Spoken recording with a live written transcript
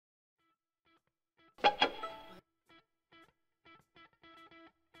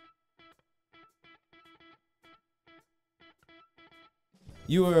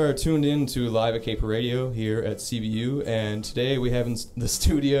You are tuned in to Live at Caper Radio here at CBU, and today we have in the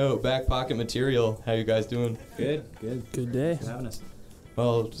studio Back Pocket Material. How you guys doing? Good. Good day. Thanks for having us.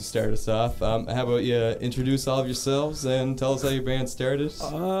 Well, to start us off, how about you introduce all of yourselves and tell us how your band started?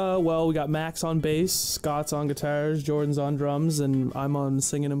 Well, we got Max on bass, Scott's on guitars, Jordan's on drums, and I'm on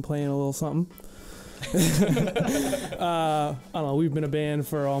singing and playing a little something. I don't know, we've been a band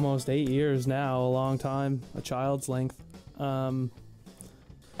for almost 8 years now, a long time, a child's length.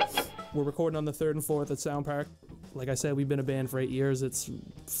 We're recording on the 3rd and 4th at Sound Park. Like I said, we've been a band for 8 years. It's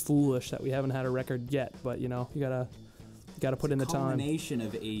foolish that we haven't had a record yet, but you know, you gotta put in the time. Culmination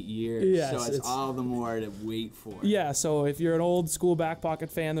of 8 years, yes, so it's all the more to wait for. Yeah, so if you're an old school Back Pocket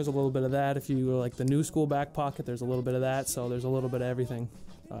fan, there's a little bit of that. If you like the new school Back Pocket, there's a little bit of that. So there's a little bit of everything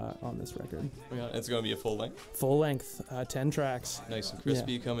on this record. Yeah, it's going to be a full length? Full length, 10 tracks. Nice and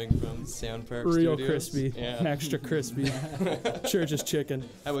crispy, coming from Sound Park Real Studios. crispy, Yeah. extra crispy. Church's chicken.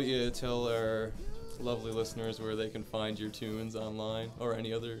 How about you tell our lovely listeners where they can find your tunes online or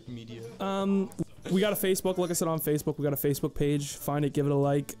any other media? We got a Facebook. Look us up on Facebook. We got a Facebook page. Find it, give it a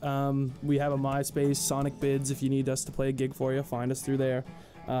like. We have a MySpace, Sonic Bids. If you need us to play a gig for you, find us through there.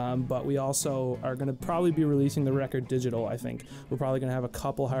 But we also are going to probably be releasing the record digital, I think. We're probably going to have a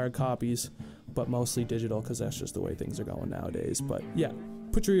couple hard copies, but mostly digital because that's just the way things are going nowadays. But yeah,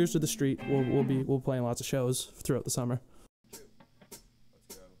 put your ears to the street. We'll be playing lots of shows throughout the summer.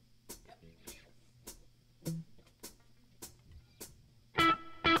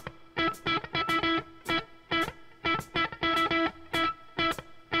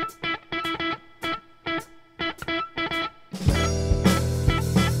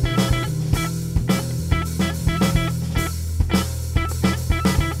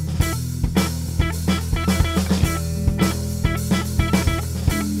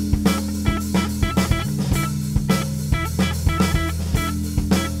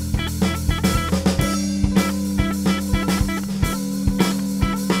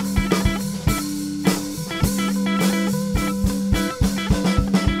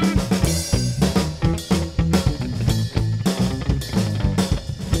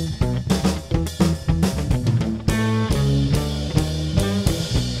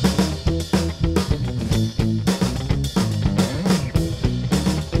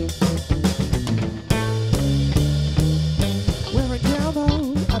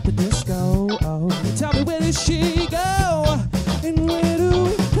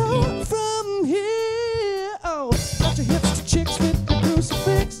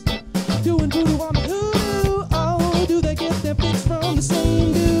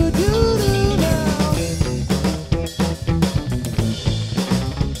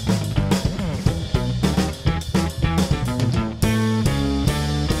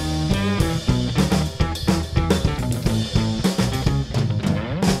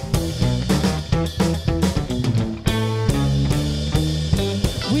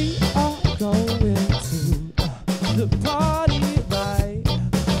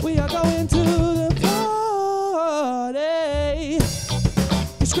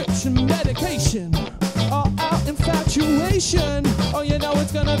 Oh, you know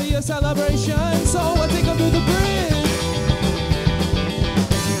it's gonna be a celebration, so I take them to the bridge.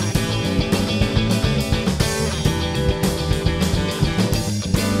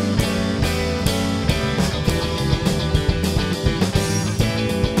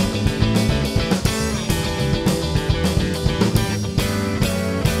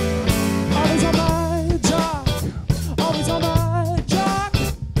 Always on my jock, always on my jock.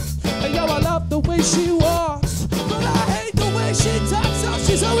 Yo, I love the way she walks, but I hate the way she talks. So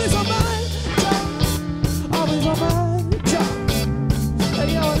she's always on my jock, always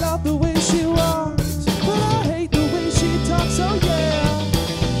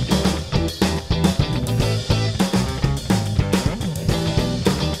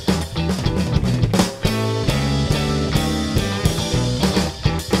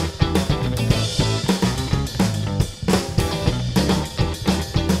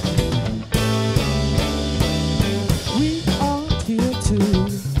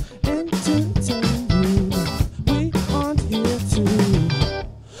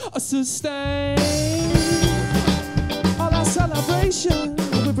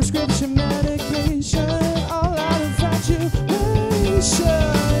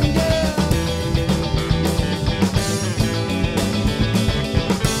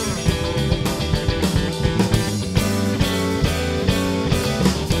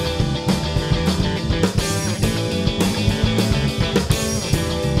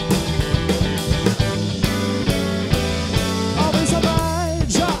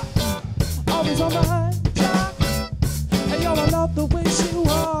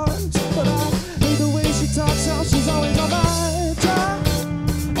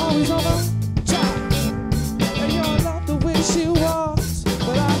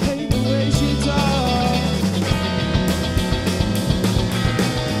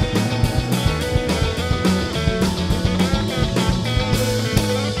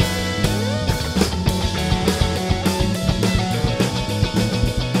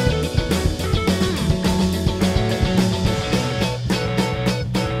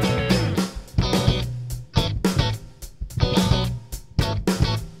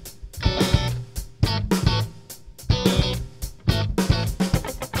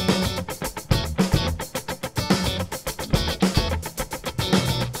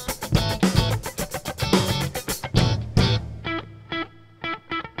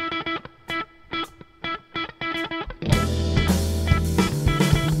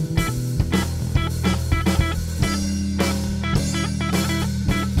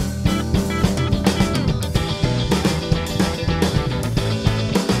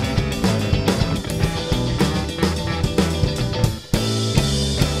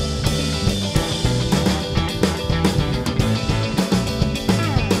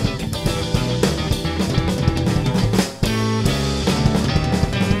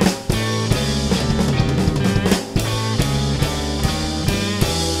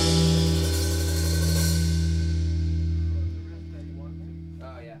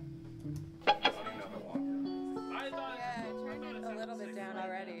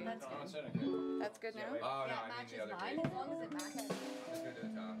That's Oh, good. it's okay. That's good now? Yeah, Oh, no, Yeah, I it mean matches the other mine gate. as long as it matches. I'm just gonna do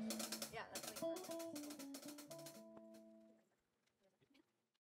the tops. Yeah, that's like perfect.